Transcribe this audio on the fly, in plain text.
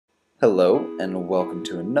Hello, and welcome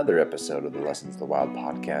to another episode of the Lessons of the Wild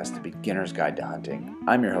podcast, a beginner's guide to hunting.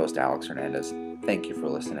 I'm your host, Alex Hernandez. Thank you for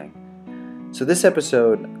listening. So this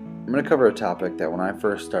episode, I'm going to cover a topic that when I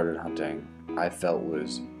first started hunting, I felt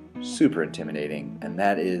was super intimidating, and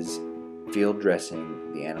that is field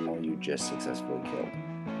dressing the animal you just successfully killed.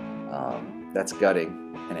 That's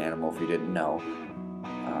gutting an animal if you didn't know.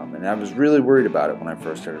 And I was really worried about it when I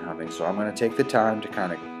first started hunting, so I'm going to take the time to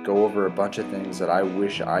kind of go over a bunch of things that I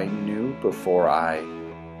wish I knew before I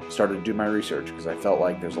started to do my research, because I felt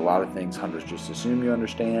like there's a lot of things hunters just assume you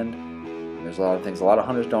understand, and there's a lot of things a lot of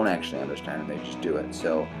hunters don't actually understand, and they just do it.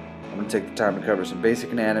 So I'm going to take the time to cover some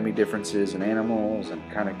basic anatomy differences in animals and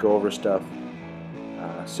kind of go over stuff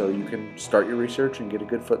so you can start your research and get a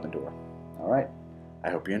good foot in the door. All right, I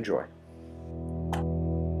hope you enjoy.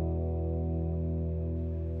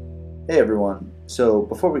 Hey everyone, so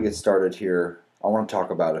before we get started here, I want to talk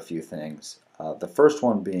about a few things. The first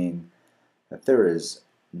one being that there is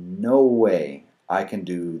no way I can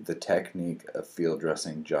do the technique of field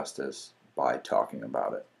dressing justice by talking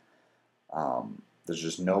about it. There's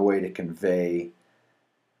just no way to convey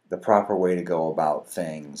the proper way to go about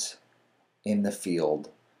things in the field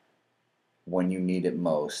when you need it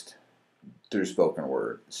most through spoken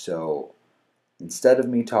word. So instead of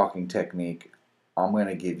me talking technique, I'm going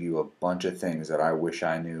to give you a bunch of things that I wish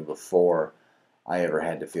I knew before I ever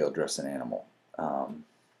had to field dress an animal.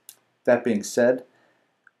 That being said,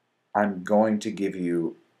 I'm going to give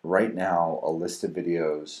you right now a list of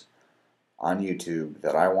videos on YouTube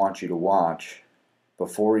that I want you to watch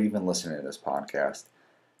before even listening to this podcast,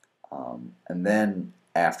 and then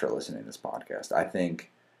after listening to this podcast. I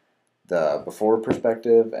think the before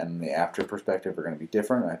perspective and the after perspective are going to be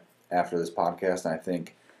different after this podcast, and I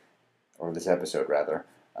think, or this episode rather,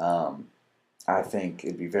 I think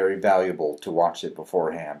it'd be very valuable to watch it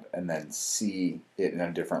beforehand and then see it in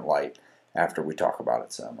a different light after we talk about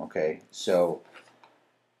it some, okay? So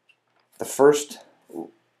the first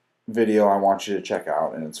video I want you to check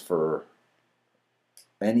out, and it's for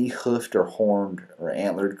any hoofed or horned or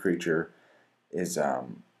antlered creature, is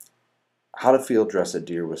How to Field Dress a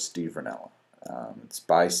Deer with Steve Rinella. It's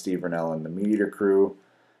by Steve Rinella and the MeatEater Crew,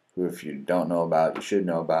 who, if you don't know about, you should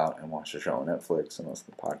know about, and watch the show on Netflix and listen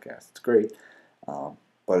to the podcast. It's great.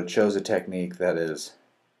 But it shows a technique that is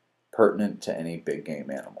pertinent to any big game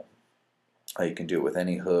animal. You can do it with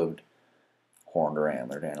any hooved, horned, or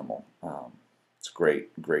antlered animal. It's a great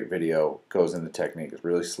video. Goes into technique. It's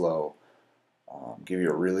really slow. Give you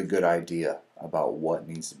a really good idea about what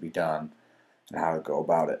needs to be done and how to go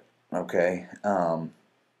about it. Okay.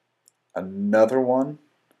 Another one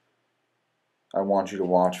I want you to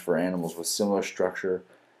watch for animals with similar structure,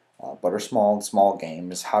 but are small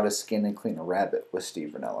game, is How to Skin and Clean a Rabbit with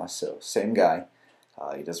Steve Rinella. So same guy.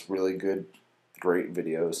 He does really great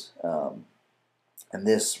videos. And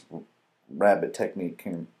this rabbit technique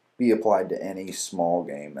can be applied to any small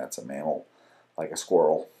game that's a mammal, like a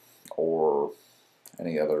squirrel or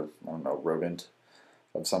any other, rodent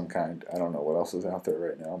of some kind. I don't know what else is out there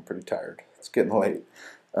right now. I'm pretty tired. It's getting late.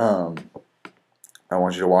 I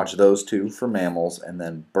want you to watch those two for mammals, and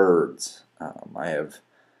then birds. I have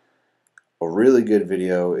a really good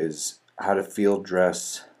video is How to Field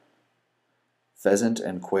Dress Pheasant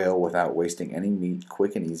and Quail Without Wasting Any Meat,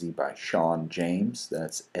 Quick and Easy, by Shawn James.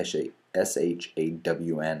 That's SHAWN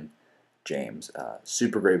James.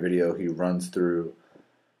 Super great video. He runs through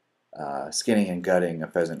skinning and gutting a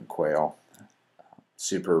pheasant and quail.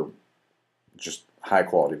 Super, just high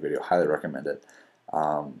quality video. Highly recommend it.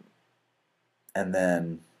 And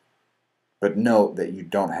then, but note that you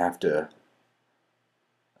don't have to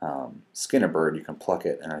skin a bird. You can pluck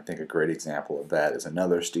it, and I think a great example of that is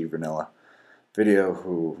another Steve Rinella video,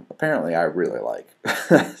 who apparently I really like.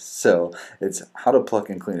 So it's How to Pluck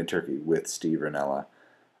and Clean a Turkey with Steve Rinella,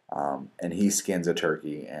 and he skins a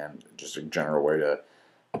turkey, and just a general way to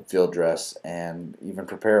field dress and even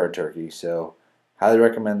prepare a turkey. So highly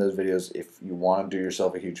recommend those videos. If you want to do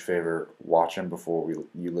yourself a huge favor, watch them before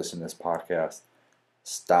you listen to this podcast.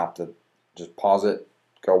 Just pause it,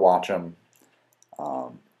 go watch them,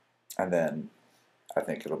 and then I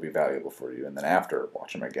think it'll be valuable for you. And then after,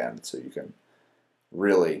 watch them again so you can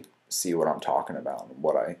really see what I'm talking about and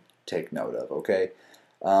what I take note of, okay?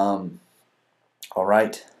 All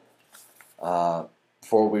right.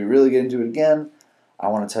 Before we really get into it again, I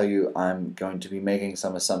want to tell you I'm going to be making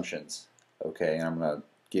some assumptions, okay? And I'm going to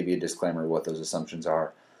give you a disclaimer of what those assumptions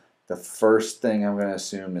are. The first thing I'm going to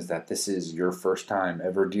assume is that this is your first time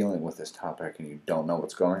ever dealing with this topic and you don't know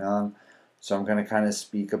what's going on. So I'm going to kind of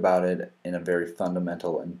speak about it in a very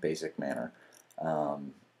fundamental and basic manner.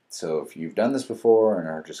 So if you've done this before and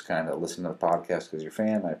are just kind of listening to the podcast because you're a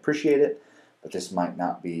fan, I appreciate it, but this might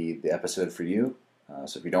not be the episode for you.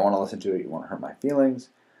 So if you don't want to listen to it, you won't hurt my feelings.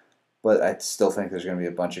 But I still think there's going to be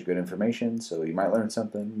a bunch of good information, so you might learn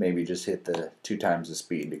something. Maybe just hit the 2 times the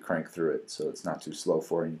speed to crank through it so it's not too slow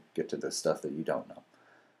for you. Get to the stuff that you don't know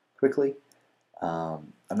quickly.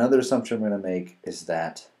 Another assumption I'm going to make is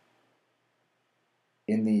that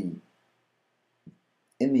in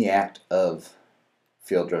the act of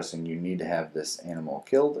field dressing, you need to have this animal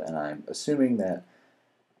killed, and I'm assuming that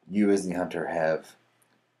you as the hunter have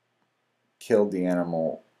killed the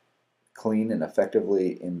animal clean and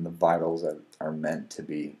effectively in the vitals that are meant to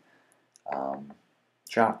be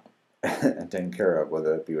shot and taken care of,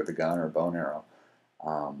 whether it be with a gun or a bow and arrow.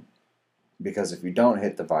 Because if you don't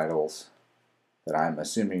hit the vitals that I'm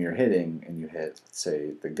assuming you're hitting, and you hit,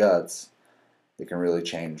 say, the guts, it can really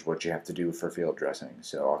change what you have to do for field dressing.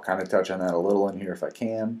 So I'll kind of touch on that a little in here if I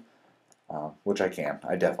can, which I can.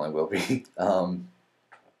 I definitely will be.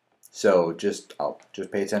 So I'll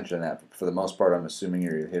just pay attention to that. But for the most part, I'm assuming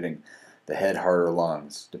you're hitting the head, heart, or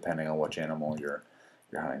lungs, depending on which animal you're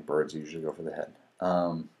hunting. Birds usually go for the head.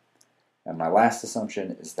 And my last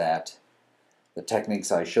assumption is that the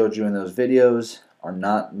techniques I showed you in those videos are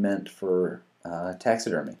not meant for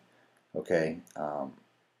taxidermy. Okay,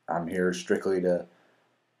 I'm here strictly to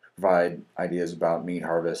provide ideas about meat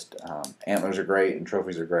harvest. Antlers are great and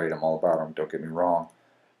trophies are great. I'm all about them. Don't get me wrong.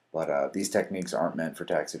 But these techniques aren't meant for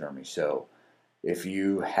taxidermy. So if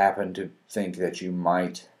you happen to think that you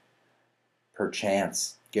might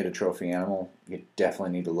perchance get a trophy animal, you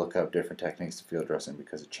definitely need to look up different techniques to field dressing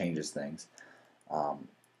because it changes things.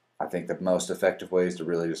 I think the most effective way is to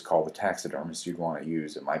really just call the taxidermist you'd want to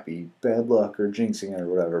use. It might be bad luck or jinxing it or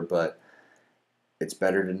whatever, but it's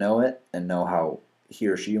better to know it and know how he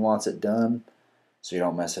or she wants it done so you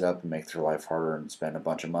don't mess it up and make their life harder and spend a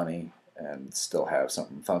bunch of money and still have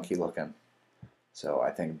something funky looking. So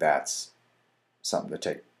I think that's something to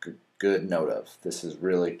take good note of. This is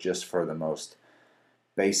really just for the most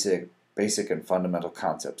basic and fundamental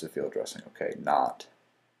concepts of field dressing, okay? Not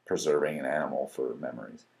preserving an animal for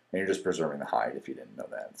memories. And you're just preserving the hide if you didn't know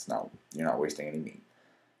that. You're not wasting any meat.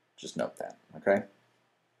 Just note that, okay?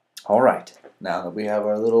 All right, now that we have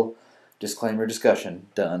our little disclaimer discussion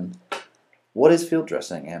done, what is field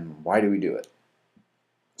dressing and why do we do it?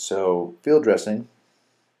 So field dressing,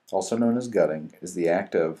 also known as gutting, is the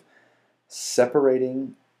act of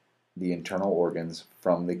separating the internal organs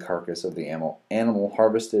from the carcass of the animal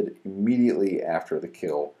harvested immediately after the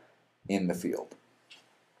kill in the field.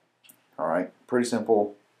 All right, pretty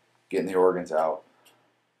simple, getting the organs out,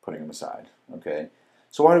 putting them aside, okay?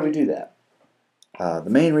 So why do we do that? The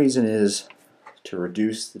main reason is to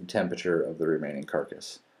reduce the temperature of the remaining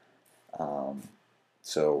carcass.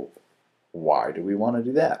 So why do we want to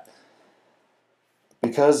do that?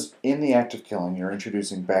 Because in the act of killing, you're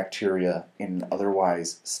introducing bacteria in an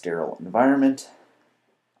otherwise sterile environment.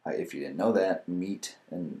 If you didn't know that, meat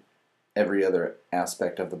and every other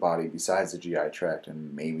aspect of the body besides the GI tract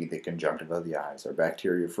and maybe the conjunctiva of the eyes are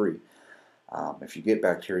bacteria-free. If you get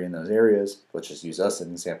bacteria in those areas, let's just use us as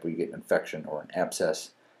an example, you get an infection or an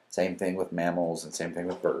abscess. Same thing with mammals and same thing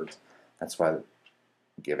with birds. That's why we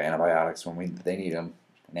give antibiotics when they need them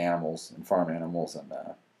in animals and farm animals, and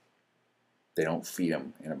they don't feed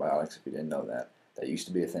them antibiotics if you didn't know that. That used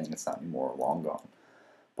to be a thing. It's not anymore, long gone.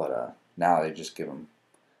 But now they just give them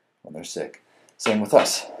when they're sick. Same with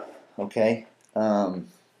us. Okay?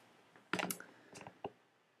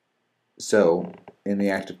 So, in the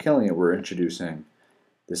act of killing it, we're introducing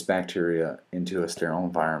this bacteria into a sterile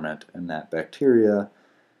environment, and that bacteria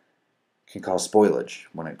can cause spoilage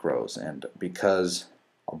when it grows. And because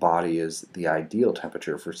a body is the ideal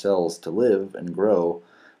temperature for cells to live and grow,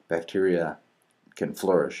 bacteria can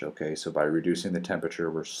flourish, okay? So by reducing the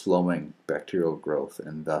temperature, we're slowing bacterial growth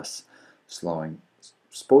and thus slowing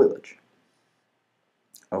spoilage.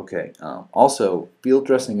 Okay, also, field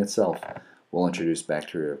dressing itself will introduce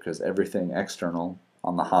bacteria because everything external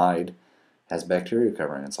on the hide has bacteria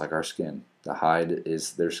covering. It's like our skin. The hide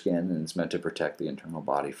is their skin, and it's meant to protect the internal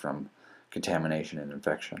body from contamination and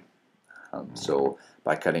infection. So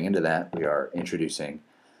by cutting into that, we are introducing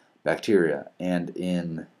bacteria. And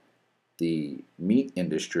in the meat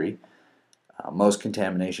industry, most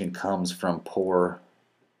contamination comes from poor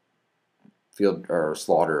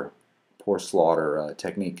slaughter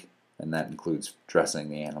technique, and that includes dressing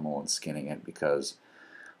the animal and skinning it, because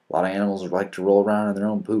a lot of animals like to roll around in their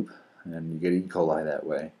own poop, and you get E. coli that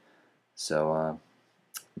way. So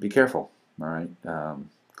be careful, all right?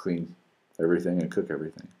 Clean everything and cook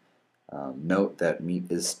everything. Note that meat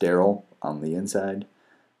is sterile on the inside.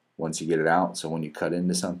 once you get it out. So when you cut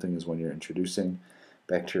into something is when you're introducing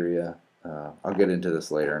bacteria. I'll get into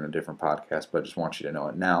this later in a different podcast, but I just want you to know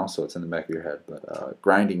it now so it's in the back of your head. But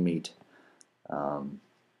grinding meat,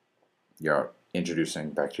 you're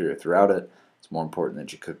introducing bacteria throughout it. It's more important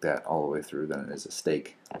that you cook that all the way through than it is a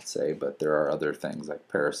steak, let's say. But there are other things like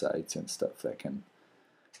parasites and stuff that can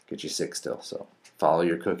get you sick still. So follow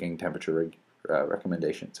your cooking temperature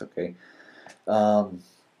recommendations, okay?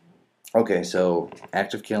 Okay, so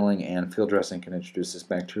active killing and field dressing can introduce this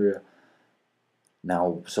bacteria.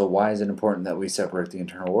 Now, so why is it important that we separate the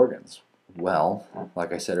internal organs? Well,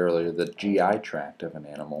 like I said earlier, the GI tract of an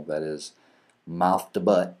animal, that is mouth to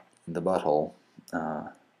butt, the butthole,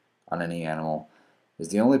 on any animal, is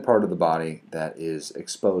the only part of the body that is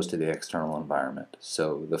exposed to the external environment.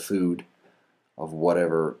 So the food of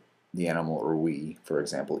whatever the animal or we, for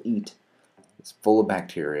example, eat is full of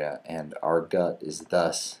bacteria, and our gut is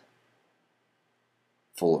thus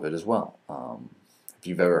full of it as well. If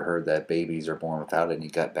you've ever heard that babies are born without any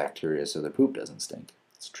gut bacteria so their poop doesn't stink,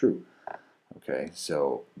 it's true. Okay,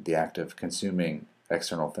 so the act of consuming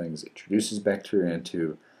external things introduces bacteria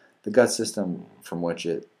into the gut system, from which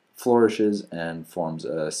it flourishes and forms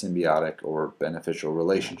a symbiotic or beneficial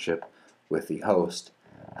relationship with the host,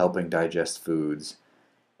 helping digest foods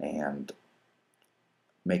and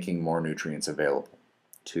making more nutrients available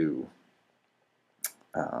to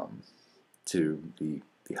the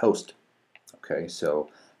host. Okay, so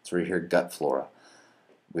that's where you hear gut flora.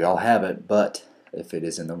 We all have it, but if it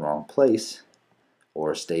is in the wrong place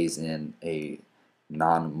or stays in a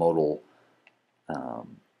non-modal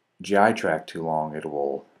GI tract too long, it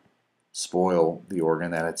will spoil the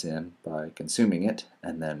organ that it's in by consuming it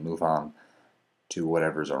and then move on to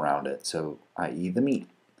whatever's around it, so i.e. the meat.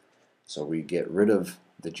 So we get rid of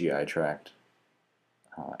the GI tract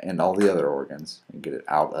and all the other organs and get it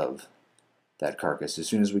out of that carcass as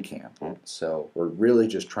soon as we can. So we're really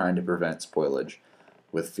just trying to prevent spoilage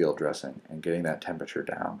with field dressing and getting that temperature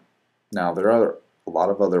down. Now, there are a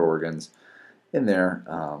lot of other organs in there.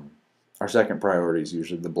 Our second priority is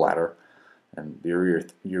usually the bladder and the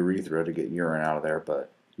urethra to get urine out of there,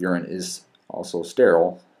 but urine is also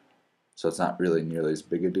sterile, so it's not really nearly as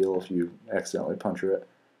big a deal if you accidentally puncture it.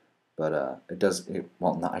 But it does,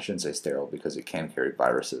 well, no, I shouldn't say sterile because it can carry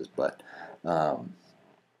viruses, but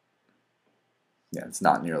yeah, it's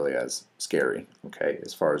not nearly as scary, okay,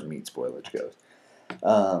 as far as meat spoilage goes.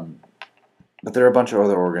 But there are a bunch of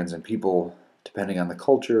other organs, and people, depending on the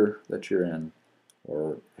culture that you're in,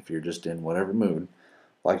 or if you're just in whatever mood,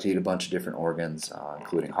 like to eat a bunch of different organs,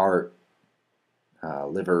 including heart,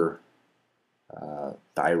 liver,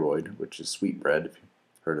 thyroid, which is sweetbread, if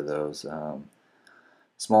you've heard of those,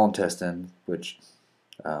 small intestine, which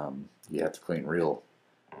you have to clean real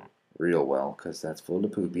well because that's full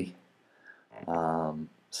of poopy.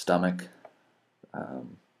 Stomach,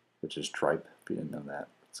 which is tripe, if you didn't know that.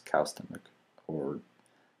 It's cow stomach, or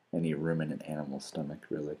any ruminant animal stomach,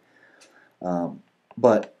 really.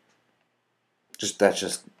 But that's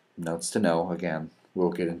just notes to know. Again,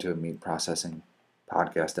 we'll get into a meat processing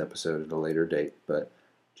podcast episode at a later date, but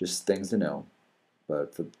just things to know.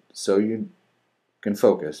 But so you can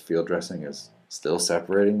focus, field dressing is still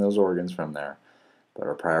separating those organs from there, but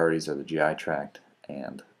our priorities are the GI tract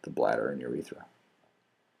and the bladder and urethra.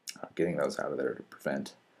 Getting those out of there to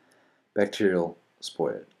prevent bacterial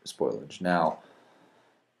spoilage. Now,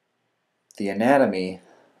 the anatomy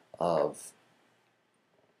of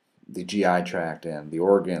the GI tract and the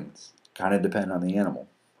organs kind of depend on the animal.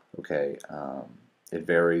 Okay, it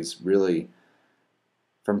varies really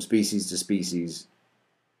from species to species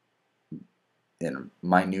in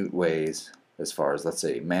minute ways. As far as, let's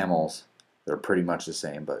say, mammals, they're pretty much the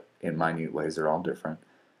same, but in minute ways they're all different.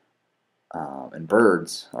 And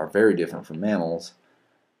birds are very different from mammals,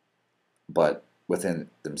 but within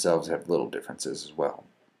themselves have little differences as well.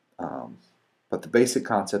 But the basic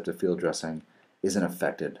concept of field dressing isn't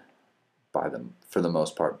affected by them, for the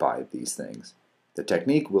most part, by these things. The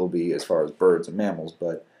technique will be as far as birds and mammals,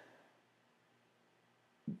 but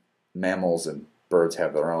mammals and birds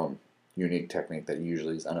have their own unique technique that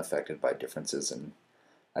usually is unaffected by differences in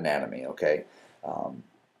anatomy, okay?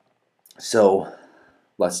 So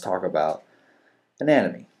let's talk about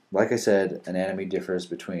anatomy. Like I said, anatomy differs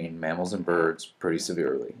between mammals and birds pretty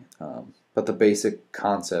severely, but the basic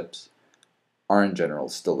concepts are in general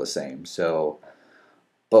still the same. So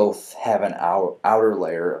both have an outer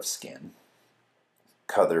layer of skin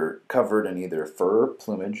covered in either fur or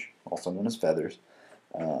plumage, also known as feathers,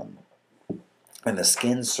 and the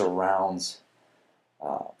skin surrounds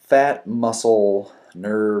fat, muscle,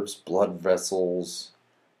 nerves, blood vessels,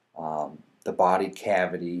 the body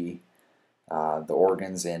cavity, the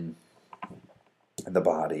organs in the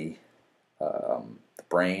body, the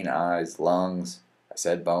brain, eyes, lungs, I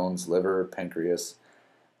said bones, liver, pancreas.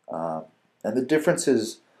 And the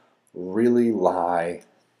differences really lie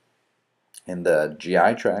in the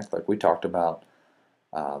GI tract, like we talked about,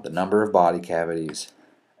 the number of body cavities,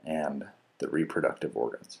 and the reproductive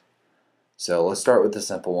organs. So let's start with the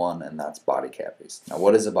simple one, and that's body cavities. Now,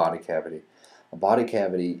 what is a body cavity? A body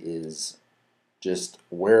cavity is just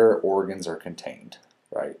where organs are contained,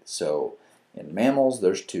 right? So in mammals,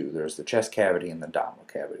 there's two. There's the chest cavity and the abdominal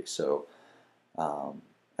cavity. So,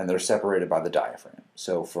 and they're separated by the diaphragm.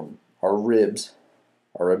 So from our ribs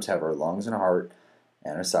have our lungs and heart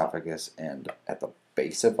and esophagus, and at the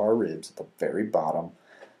base of our ribs, at the very bottom,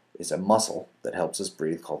 is a muscle that helps us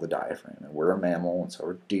breathe called the diaphragm. And we're a mammal, and so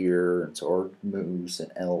are deer, and so are moose,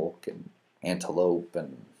 and elk, and antelope,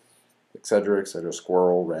 and etc.,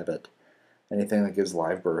 squirrel, rabbit, anything that gives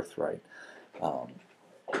live birth, right?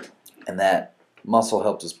 And that muscle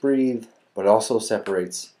helps us breathe, but it also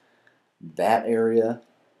separates that area,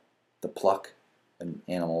 the pluck in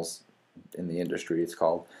animals in the industry it's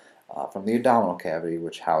called, from the abdominal cavity,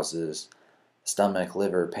 which houses stomach,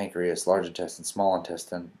 liver, pancreas, large intestine, small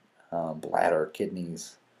intestine, bladder,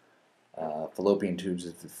 kidneys, fallopian tubes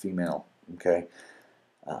of the female. Okay.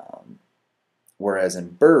 Whereas in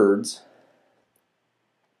birds,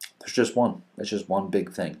 there's just one. It's just one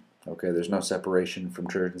big thing. Okay. There's no separation from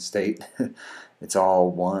church and state. It's all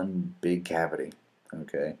one big cavity.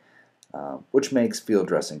 Okay. Which makes field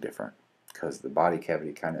dressing different, because the body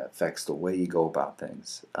cavity kind of affects the way you go about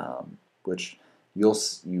things, which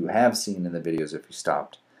you have seen in the videos if you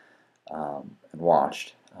stopped and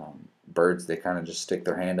watched. Birds, they kind of just stick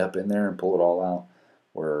their hand up in there and pull it all out,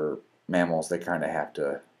 where mammals, they kind of have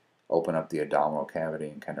to open up the abdominal cavity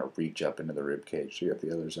and kind of reach up into the rib cage to get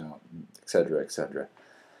the others out, etc., etc.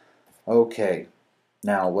 Okay,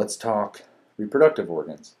 now let's talk reproductive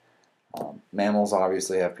organs. Mammals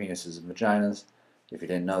obviously have penises and vaginas. If you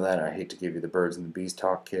didn't know that, I hate to give you the birds and the bees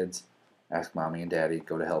talk, kids. Ask mommy and daddy,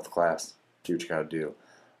 go to health class, do what you gotta do.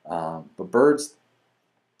 But birds,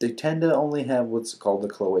 they tend to only have what's called the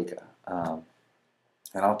cloaca.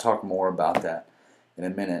 And I'll talk more about that in a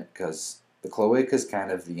minute, because the cloaca is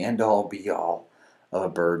kind of the end-all, be-all of a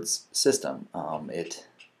bird's system. It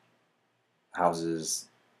houses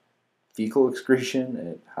fecal excretion,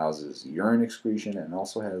 it houses urine excretion, and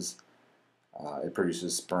also has it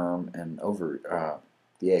produces sperm and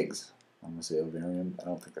the eggs. I'm going to say ovarium. I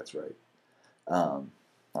don't think that's right.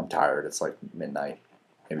 I'm tired. It's like midnight,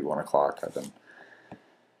 maybe 1 o'clock. I've been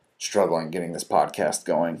struggling getting this podcast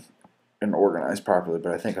going and organized properly,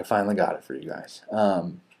 but I think I finally got it for you guys.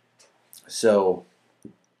 So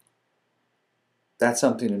that's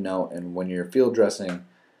something to note. And when you're field dressing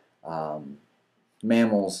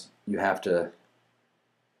mammals, you have to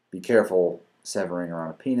be careful severing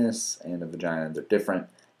around a penis and a vagina. They're different.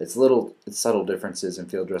 It's subtle differences in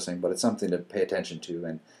field dressing, but it's something to pay attention to.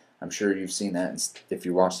 And I'm sure you've seen that if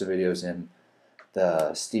you watch the videos in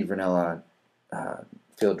the Steve Rinella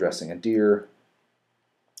field dressing a deer.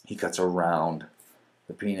 He cuts around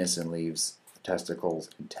the penis and leaves the testicles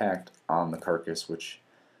intact on the carcass, which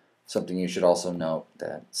is something you should also note,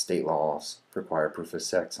 that state laws require proof of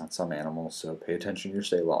sex on some animals, so pay attention to your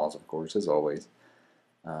state laws, of course, as always.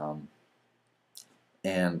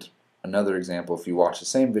 And another example, if you watch the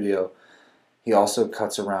same video, he also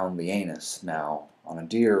cuts around the anus. Now, on a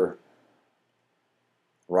deer,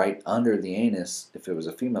 right under the anus, if it was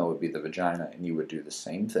a female, would be the vagina, and you would do the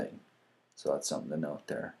same thing. So that's something to note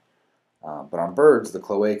there. But on birds, the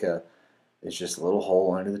cloaca is just a little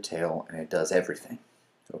hole under the tail, and it does everything.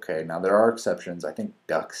 Okay, now there are exceptions. I think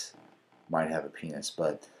ducks might have a penis,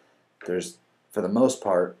 but for the most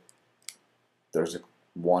part, there's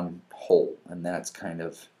one hole, and that's kind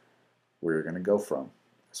of where you're going to go from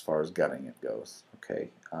as far as gutting it goes. Okay,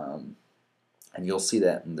 and you'll see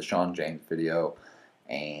that in the Sean James video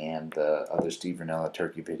and the other Steve Rinella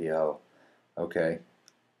turkey video. Okay,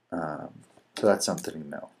 so that's something to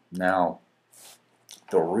know. Now,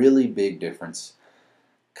 the really big difference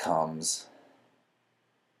comes,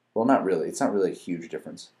 well, not really. It's not really a huge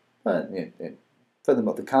difference, but for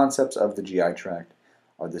the concepts of the GI tract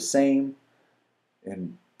are the same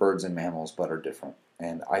in birds and mammals, but are different.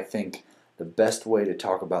 And I think the best way to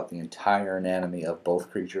talk about the entire anatomy of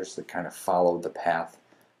both creatures that kind of follow the path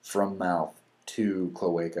from mouth to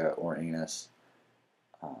cloaca or anus.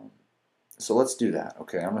 So let's do that.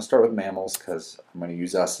 Okay, I'm going to start with mammals because I'm going to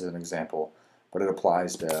use us as an example, but it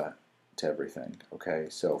applies to everything. Okay,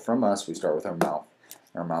 so from us, we start with our mouth.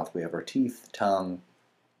 In our mouth, we have our teeth, tongue,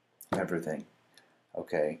 everything.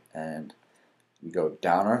 Okay, and you go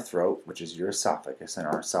down our throat, which is your esophagus, and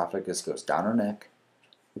our esophagus goes down our neck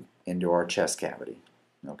into our chest cavity.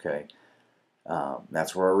 Okay,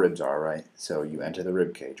 that's where our ribs are, right? So you enter the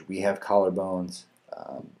rib cage. We have collarbones.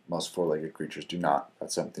 Most four-legged creatures do not.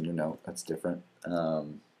 That's something to note. That's different.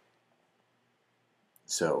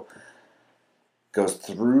 So goes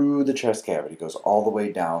through the chest cavity, goes all the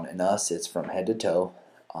way down. In us, it's from head to toe.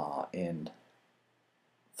 In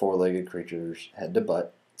four-legged creatures, head to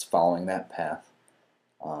butt. It's following that path.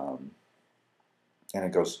 And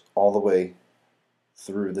it goes all the way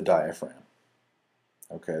through the diaphragm.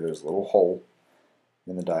 Okay, there's a little hole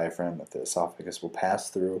in the diaphragm that the esophagus will pass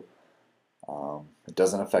through. It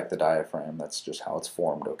doesn't affect the diaphragm, that's just how it's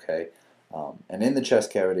formed, okay? And in the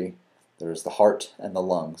chest cavity, there's the heart and the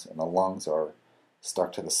lungs are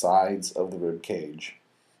stuck to the sides of the rib cage,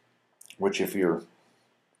 which if you've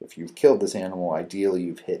killed this animal, ideally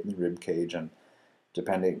you've hit in the rib cage, and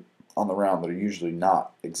depending on the round, they're usually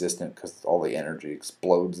not existent because all the energy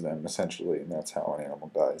explodes them essentially, and that's how an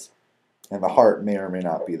animal dies. And the heart may or may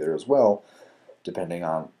not be there as well, depending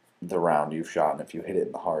on the round you've shot and if you hit it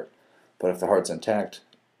in the heart. But if the heart's intact,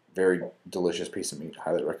 very delicious piece of meat.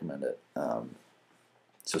 Highly recommend it.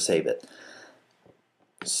 So save it.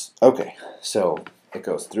 Okay, so it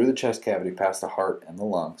goes through the chest cavity, past the heart and the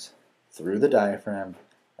lungs, through the diaphragm,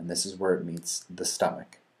 and this is where it meets the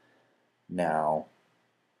stomach. Now,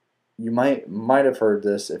 you might have heard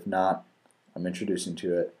this. If not, I'm introducing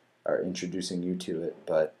you to it.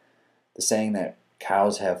 But the saying that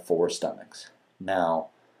cows have 4 stomachs. Now,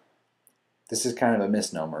 this is kind of a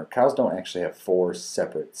misnomer. Cows don't actually have 4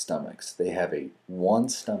 separate stomachs. They have one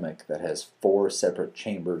stomach that has 4 separate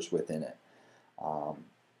chambers within it.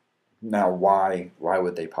 Now, why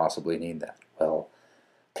would they possibly need that? Well,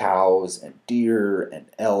 cows and deer and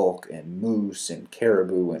elk and moose and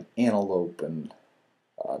caribou and antelope and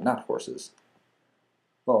not horses.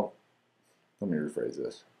 Well, let me rephrase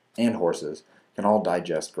this. And horses can all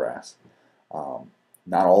digest grass.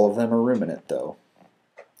 Not all of them are ruminant, though.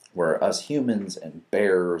 Where us humans and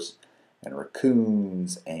bears and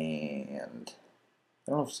raccoons and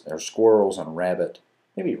I don't know if there's squirrels and rabbit.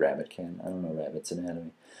 Maybe rabbit can. I don't know rabbit's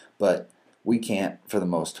anatomy. But we can't, for the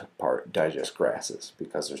most part, digest grasses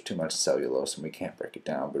because there's too much cellulose and we can't break it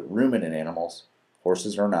down. But ruminant animals,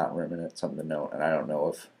 horses are not ruminant, something to note. And I don't know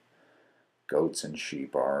if goats and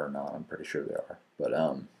sheep are or not. I'm pretty sure they are. But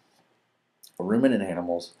ruminant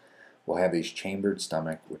animals will have these chambered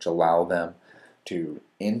stomach, which allow them to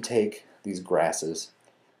intake these grasses,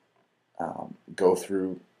 go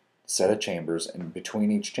through a set of chambers, and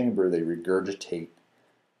between each chamber they regurgitate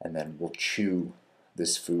and then will chew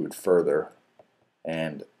this food further.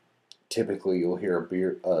 And typically you'll hear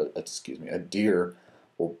a deer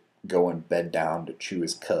will go and bed down to chew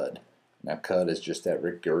his cud. Now cud is just that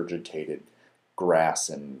regurgitated grass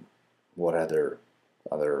and what other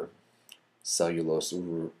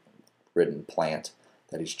cellulose-ridden plant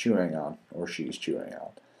that he's chewing on or she's chewing on.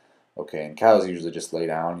 Okay, and cows usually just lay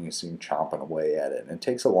down and you see them chomping away at it. And it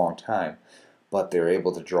takes a long time, but they're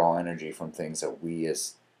able to draw energy from things that we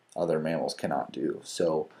as other mammals cannot do.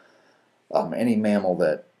 So any mammal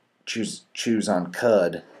that chews on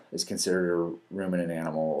cud is considered a ruminant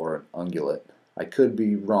animal or an ungulate. I could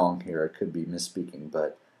be wrong here, I could be misspeaking,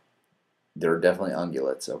 but they're definitely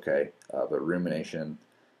ungulates, okay? But rumination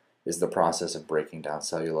is the process of breaking down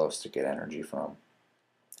cellulose to get energy from.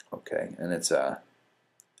 Okay, and it's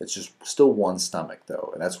just still one stomach though,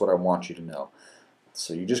 and that's what I want you to know.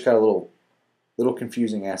 So you just got a little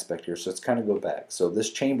confusing aspect here, so let's kind of go back. So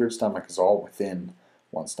this chambered stomach is all within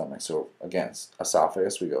one stomach. So again,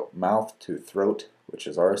 esophagus, we go mouth to throat, which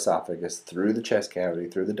is our esophagus, through the chest cavity,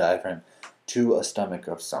 through the diaphragm, to a stomach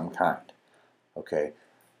of some kind. Okay,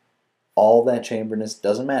 all that chamberedness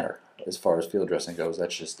doesn't matter as far as field dressing goes.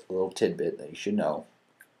 That's just a little tidbit that you should know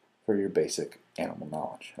for your basic animal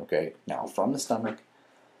knowledge. Okay, now from the stomach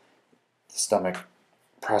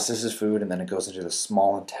processes food and then it goes into the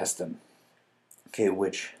small intestine. Okay,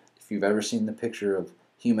 which if you've ever seen the picture of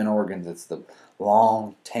human organs, it's the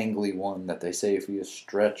long, tangly one that they say if you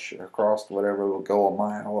stretch across whatever, it'll go a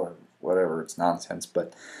mile or whatever. It's nonsense,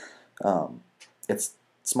 but it's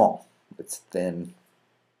small, it's thin,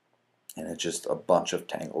 and it's just a bunch of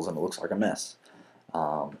tangles, and it looks like a mess.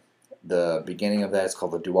 The beginning of that is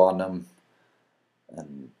called the duodenum,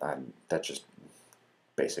 and that's just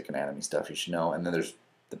basic anatomy stuff you should know. And then there's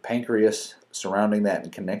the pancreas surrounding that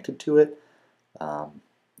and connected to it.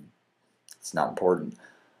 It's not important,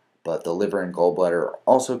 but the liver and gallbladder are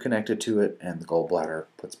also connected to it, and the gallbladder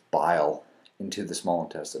puts bile into the small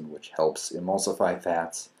intestine, which helps emulsify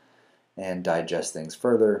fats and digest things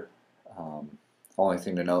further. Only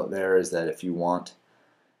thing to note there is that if you want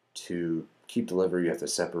to keep the liver, you have to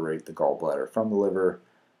separate the gallbladder from the liver,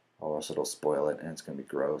 or else it'll spoil it and it's going to be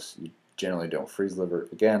gross. You generally don't freeze liver.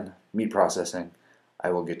 Again, meat processing, I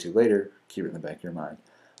will get to later. Keep it in the back of your mind.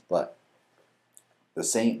 But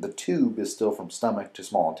the tube is still from stomach to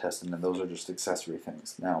small intestine, and those are just accessory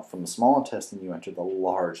things. Now, from the small intestine, you enter the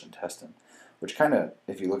large intestine, which kind of,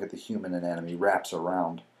 if you look at the human anatomy, wraps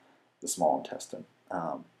around the small intestine.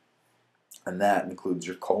 And that includes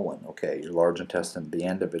your colon, okay? Your large intestine, the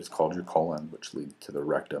end of it is called your colon, which leads to the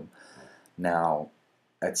rectum. Now,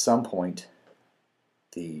 at some point,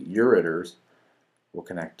 the ureters will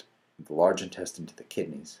connect the large intestine to the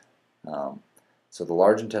kidneys. So the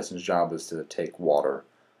large intestine's job is to take water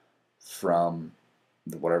from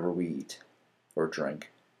whatever we eat or drink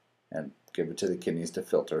and give it to the kidneys to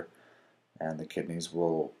filter, and the kidneys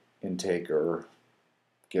will intake or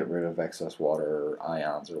get rid of excess water or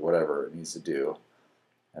ions or whatever it needs to do,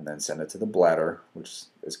 and then send it to the bladder, which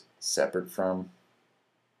is separate from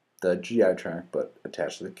the GI tract but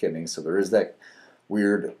attached to the kidneys. So there is that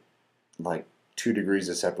weird, like, 2 degrees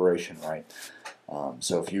of separation, right?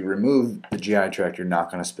 So if you remove the GI tract, you're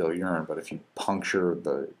not going to spill urine, but if you puncture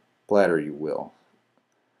the bladder, you will.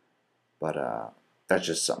 But that's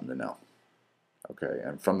just something to know. Okay,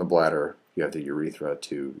 and from the bladder, you have the urethra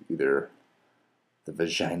to either the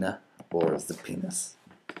vagina or the penis.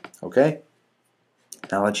 Okay?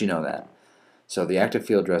 I'll let you know that. So the active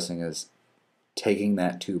field dressing is taking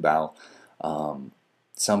that tube out.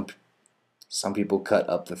 Some people cut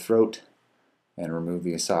up the throat and remove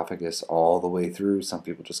the esophagus all the way through. Some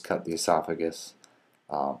people just cut the esophagus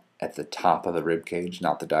at the top of the rib cage,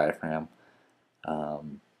 not the diaphragm.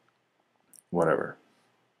 Whatever.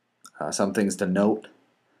 Some things to note.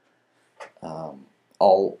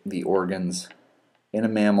 All the organs in a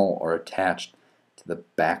mammal are attached to the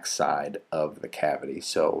back side of the cavity,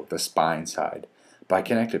 so the spine side, by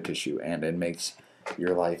connective tissue, and it makes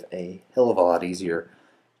your life a hell of a lot easier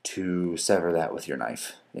to sever that with your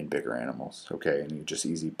knife in bigger animals. Okay, and you just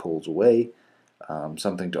easy pulls away.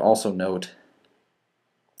 Something to also note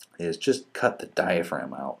is just cut the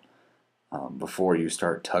diaphragm out before you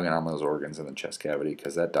start tugging on those organs in the chest cavity,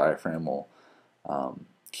 because that diaphragm will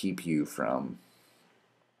keep you from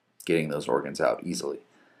getting those organs out easily.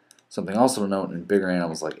 Something also to note, in bigger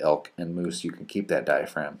animals like elk and moose, you can keep that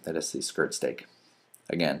diaphragm. That is the skirt steak.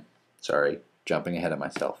 Again, sorry, jumping ahead of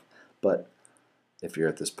myself. But if you're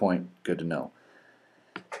at this point, good to know.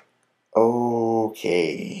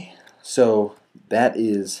 Okay, so that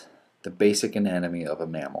is the basic anatomy of a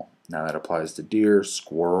mammal. Now that applies to deer,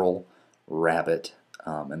 squirrel, rabbit,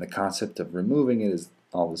 and the concept of removing it is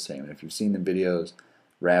all the same. And if you've seen the videos,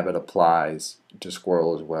 rabbit applies to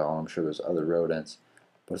squirrel as well. I'm sure there's other rodents,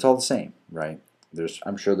 but it's all the same, right?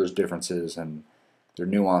 I'm sure there's differences and there are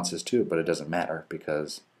nuances too, but it doesn't matter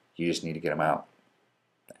because you just need to get them out.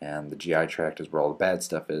 And the GI tract is where all the bad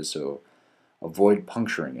stuff is, so avoid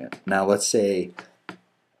puncturing it. Now let's say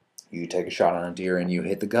you take a shot on a deer and you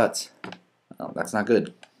hit the guts. That's not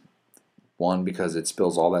good. One, because it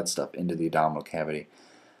spills all that stuff into the abdominal cavity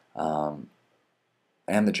and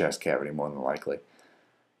the chest cavity more than likely.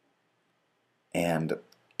 And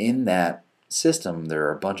in that system, there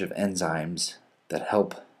are a bunch of enzymes that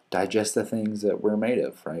help digest the things that we're made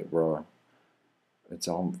of, right? It's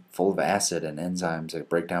all full of acid and enzymes that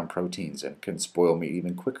break down proteins and can spoil meat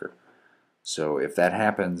even quicker. So if that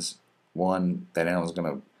happens, one, that animal's going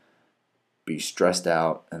to be stressed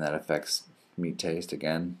out, and that affects meat taste.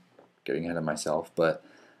 Again, getting ahead of myself, but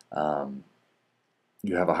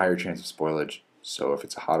you have a higher chance of spoilage. So if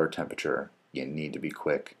it's a hotter temperature, you need to be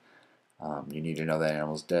quick. You need to know that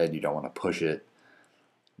animal's dead. You don't want to push it.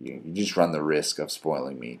 You just run the risk of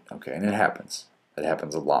spoiling meat. Okay, and it happens. It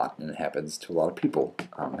happens a lot, and it happens to a lot of people.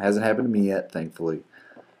 It hasn't happened to me yet, thankfully,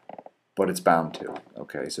 but it's bound to.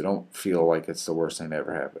 Okay, so don't feel like it's the worst thing that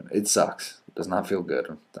ever happened. It sucks. It does not feel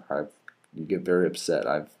good. You get very upset.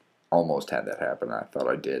 I've almost had that happen. I thought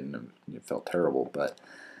I did, and it felt terrible. But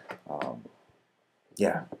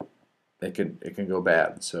yeah, it can go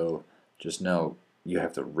bad. So just know you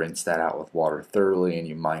have to rinse that out with water thoroughly, and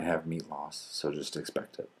you might have meat loss. So just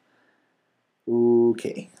expect it.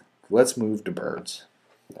 Okay, let's move to birds.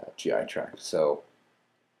 GI tract. So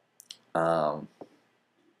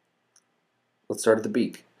let's start at the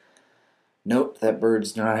beak. Note that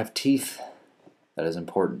birds do not have teeth. That is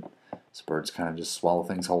important. So birds kind of just swallow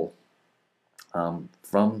things whole.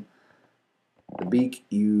 From the beak,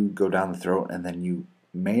 you go down the throat, and then you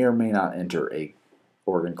may or may not enter a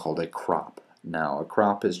organ called a crop. Now, a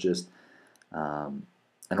crop is just an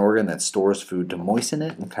organ that stores food to moisten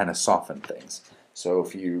it and kind of soften things. So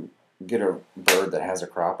if you get a bird that has a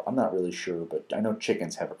crop. I'm not really sure, but I know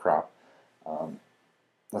chickens have a crop. Um,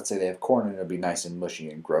 let's say they have corn and it'll be nice and mushy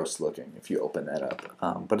and gross looking if you open that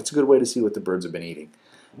up. But it's a good way to see what the birds have been eating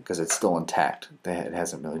because it's still intact. It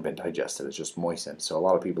hasn't really been digested. It's just moistened. So a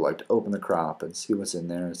lot of people like to open the crop and see what's in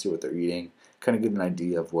there and see what they're eating, kind of get an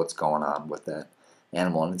idea of what's going on with that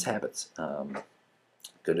animal and its habits.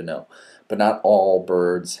 Good to know. But not all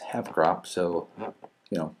birds have a crop, so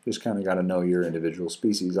just kind of got to know your individual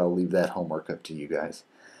species. I'll leave that homework up to you guys.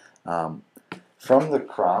 Um, from the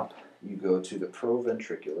crop, you go to the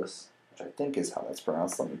proventriculus, which I think is how that's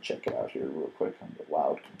pronounced. Let me check it out here real quick on the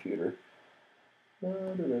loud computer.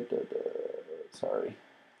 Sorry,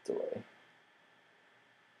 delay.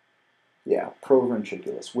 Yeah,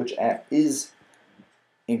 proventriculus, which is,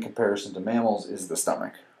 in comparison to mammals, is the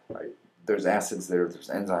stomach, right? There's acids there, there's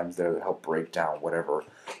enzymes there that help break down whatever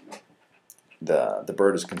the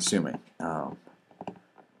bird is consuming.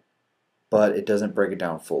 But it doesn't break it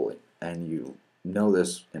down fully. And you know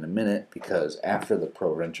this in a minute because after the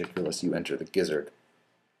proventriculus, you enter the gizzard.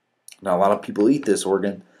 Now, a lot of people eat this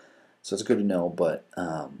organ, so it's good to know, but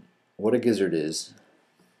what a gizzard is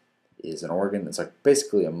an organ that's like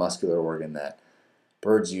basically a muscular organ that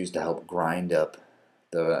birds use to help grind up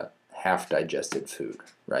the half-digested food,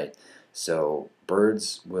 right? So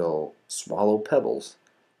birds will swallow pebbles,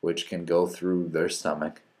 which can go through their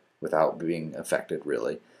stomach without being affected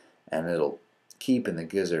really, and it'll keep in the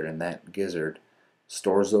gizzard, and that gizzard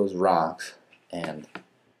stores those rocks, and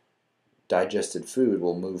digested food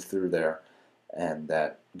will move through there, and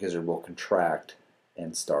that gizzard will contract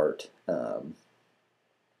and start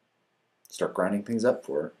grinding things up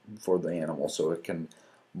for the animal, so it can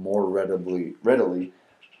more readily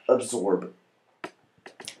absorb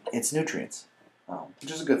its nutrients,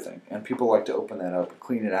 which is a good thing. And people like to open that up,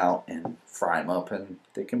 clean it out, and fry them up, and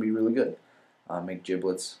they can be really good. Make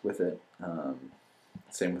giblets with it.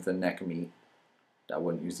 Same with the neck meat. I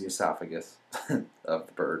wouldn't use the esophagus of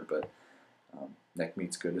the bird, but neck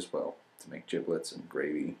meat's good as well to make giblets and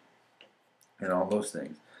gravy and all those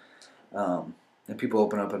things. And people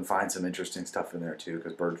open up and find some interesting stuff in there too,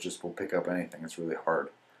 because birds just will pick up anything. It's really hard.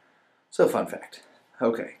 So, fun fact.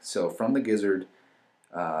 Okay, so from the gizzard,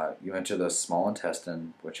 you enter the small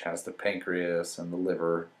intestine, which has the pancreas and the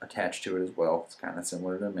liver attached to it as well. It's kind of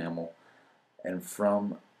similar to a mammal. And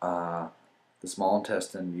from the small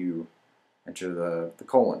intestine, you enter the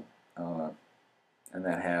colon, and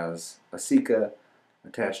that has a ceca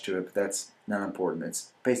attached to it, but that's not important.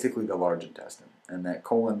 It's basically the large intestine, and that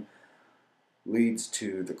colon leads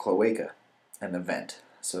to the cloaca and the vent.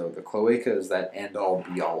 So the cloaca is that end-all,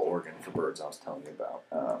 be-all organ for birds I was telling you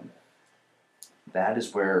about. That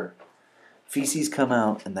is where feces come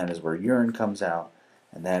out, and that is where urine comes out,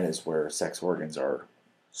 and that is where sex organs are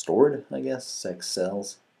stored, I guess, sex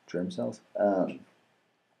cells, germ cells,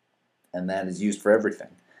 and that is used for everything.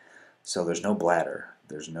 So there's no bladder,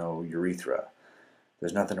 there's no urethra,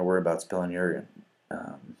 there's nothing to worry about spilling urine,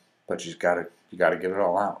 but you gotta get it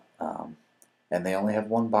all out. And they only have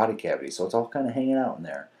one body cavity, so it's all kind of hanging out in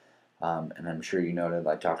there. And I'm sure you noted,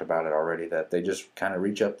 I talked about it already, that they just kind of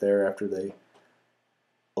reach up there after they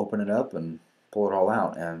open it up and pull it all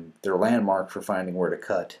out. And their landmark for finding where to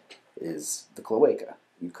cut is the cloaca.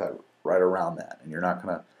 You cut right around that, and you're not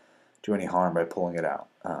going to do any harm by pulling it out.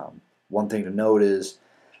 One thing to note is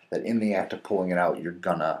that in the act of pulling it out, you're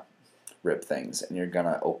going to rip things, and you're going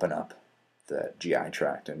to open up the GI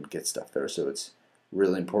tract and get stuff there. So it's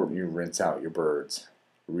really important you rinse out your birds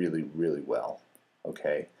really, really well.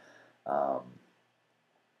 Okay.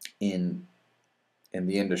 In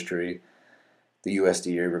the industry, the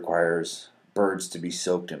USDA requires birds to be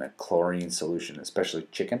soaked in a chlorine solution, especially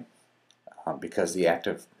chicken, because the act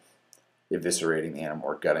of eviscerating the animal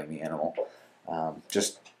or gutting the animal,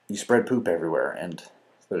 you spread poop everywhere, and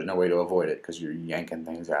there's no way to avoid it because you're yanking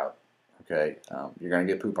things out. Okay, you're gonna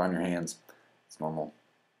get poop on your hands. It's normal.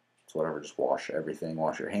 It's whatever. Just wash everything.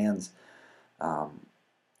 Wash your hands.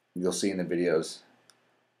 You'll see in the videos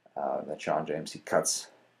that Sean James, he cuts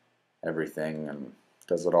everything and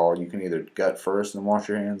does it all. You can either gut first and wash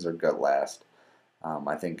your hands or gut last.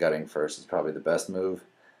 I think gutting first is probably the best move.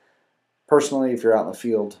 Personally, if you're out in the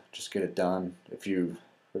field, just get it done. If you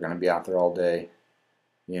are going to be out there all day,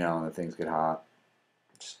 and the things get hot,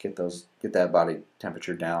 just get that body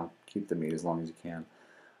temperature down. Keep the meat as long as you can.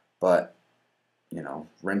 But,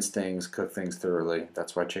 rinse things, cook things thoroughly.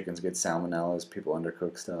 That's why chickens get salmonellas. People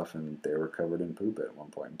undercook stuff, and they were covered in poop at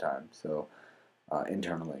one point in time. So,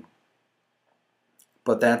 internally.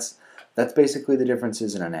 But that's basically the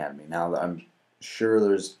differences in anatomy. Now, I'm sure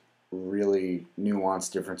there's really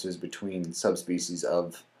nuanced differences between subspecies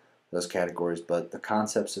of those categories, but the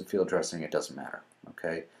concepts of field dressing, it doesn't matter,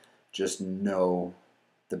 okay? Just know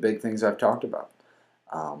the big things I've talked about.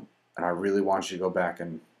 And I really want you to go back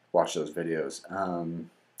and watch those videos.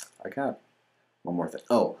 I got one more thing.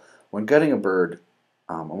 Oh, when gutting a bird,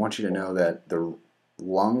 I want you to know that the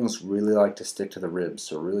lungs really like to stick to the ribs,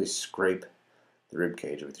 so really scrape the rib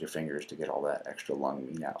cage with your fingers to get all that extra lung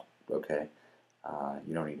meat out, okay?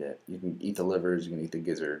 You don't eat it. You can eat the livers, you can eat the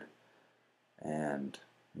gizzard, and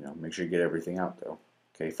make sure you get everything out though.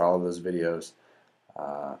 Okay, follow those videos.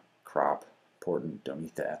 Crop, important, don't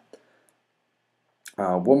eat that.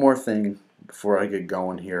 One more thing before I get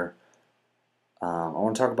going here. I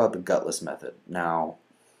want to talk about the gutless method. Now,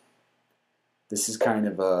 this is kind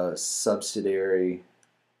of a subsidiary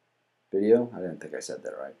video. I didn't think I said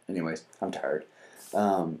that right. Anyways, I'm tired.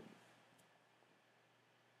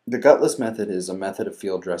 The gutless method is a method of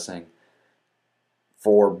field dressing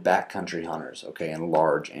for backcountry hunters, okay, and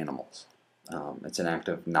large animals. It's an act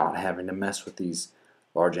of not having to mess with these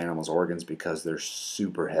large animals' organs because they're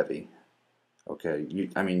super heavy. Okay,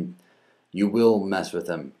 you will mess with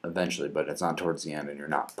them eventually, but it's not towards the end, and you're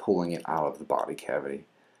not pulling it out of the body cavity.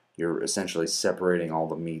 You're essentially separating all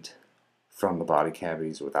the meat from the body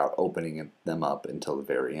cavities without opening them up until the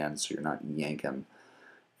very end, so you're not yanking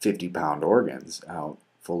 50-pound organs out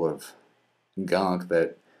full of gunk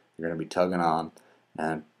that you're going to be tugging on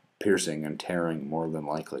and piercing and tearing more than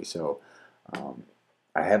likely. So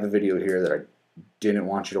I have a video here that I didn't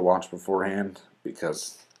want you to watch beforehand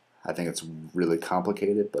because I think it's really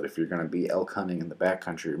complicated, but if you're going to be elk hunting in the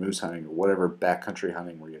backcountry or moose hunting or whatever backcountry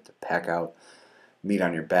hunting where you have to pack out meat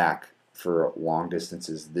on your back for long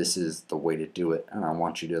distances, this is the way to do it. And I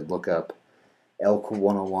want you to look up Elk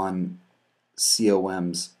 101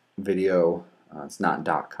 COM's video. It's not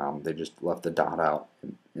 .com, they just left the dot out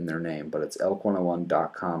in their name, but it's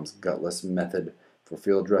elk101.com's gutless method for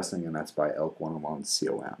field dressing, and that's by Elk 101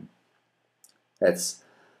 COM. That's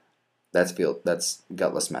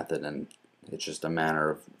gutless method, and it's just a manner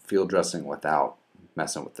of field dressing without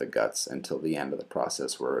messing with the guts until the end of the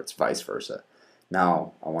process, where it's vice versa.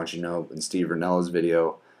 Now, I want you to know, in Steve Rinella's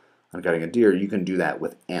video on gutting a deer, you can do that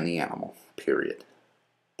with any animal, period.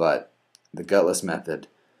 But the gutless method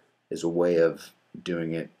is a way of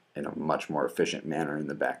doing it in a much more efficient manner in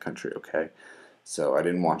the backcountry, okay? So I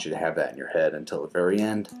didn't want you to have that in your head until the very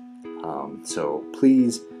end. So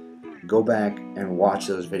please go back and watch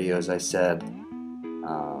those videos I said.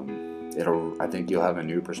 I think you'll have a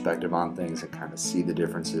new perspective on things and kind of see the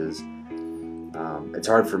differences. It's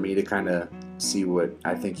hard for me to kind of see what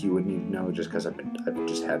I think you would need to know just because I've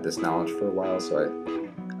just had this knowledge for a while. So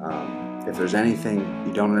if there's anything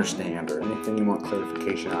you don't understand or anything you want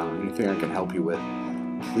clarification on or anything I can help you with,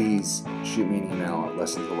 please shoot me an email at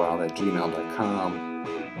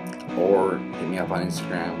lessonsofthewild@gmail.com or hit me up on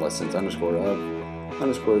Instagram,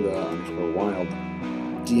 lessons_of_the_wild.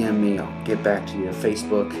 DM me, I'll get back to you.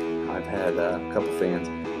 Facebook, I've had a couple fans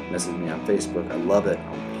message me on Facebook. I love it.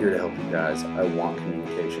 I'm here to help you guys. I want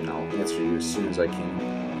communication. I'll answer you as soon as I can.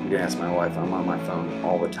 You can ask my wife. I'm on my phone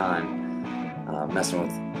all the time, messing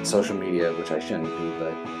with social media, which I shouldn't be,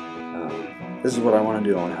 but this is what I want to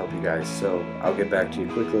do. I want to help you guys. So I'll get back to you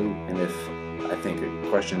quickly, and if I think a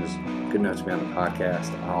question is good enough to be on the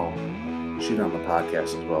podcast, I'll shoot on the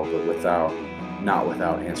podcast as well, but not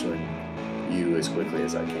without answering you as quickly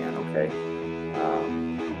as I can, okay?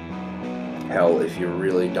 Hell, if you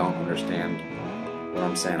really don't understand what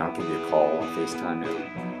I'm saying, I'll give you a call, I'll FaceTime you.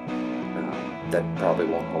 That probably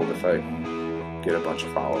won't hold if I get a bunch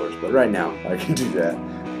of followers, but right now I can do that.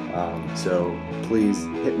 So please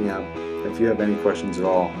hit me up if you have any questions at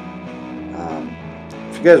all.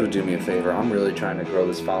 If you guys would do me a favor, I'm really trying to grow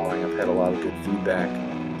this following. I've had a lot of good feedback.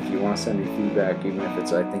 If you want to send me feedback, even if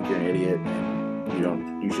it's I think you're an idiot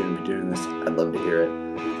and you shouldn't be doing this, I'd love to hear it.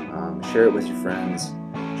 Share it with your friends,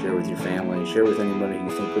 share it with your family, share it with anybody you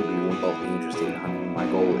think would be remotely interested in hunting. My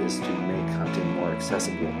goal is to make hunting more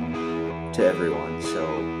accessible to everyone. So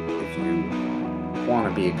if you want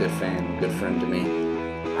to be a good fan, good friend to me,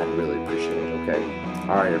 I'd really appreciate it, okay?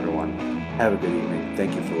 Alright everyone, have a good evening.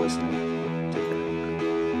 Thank you for listening.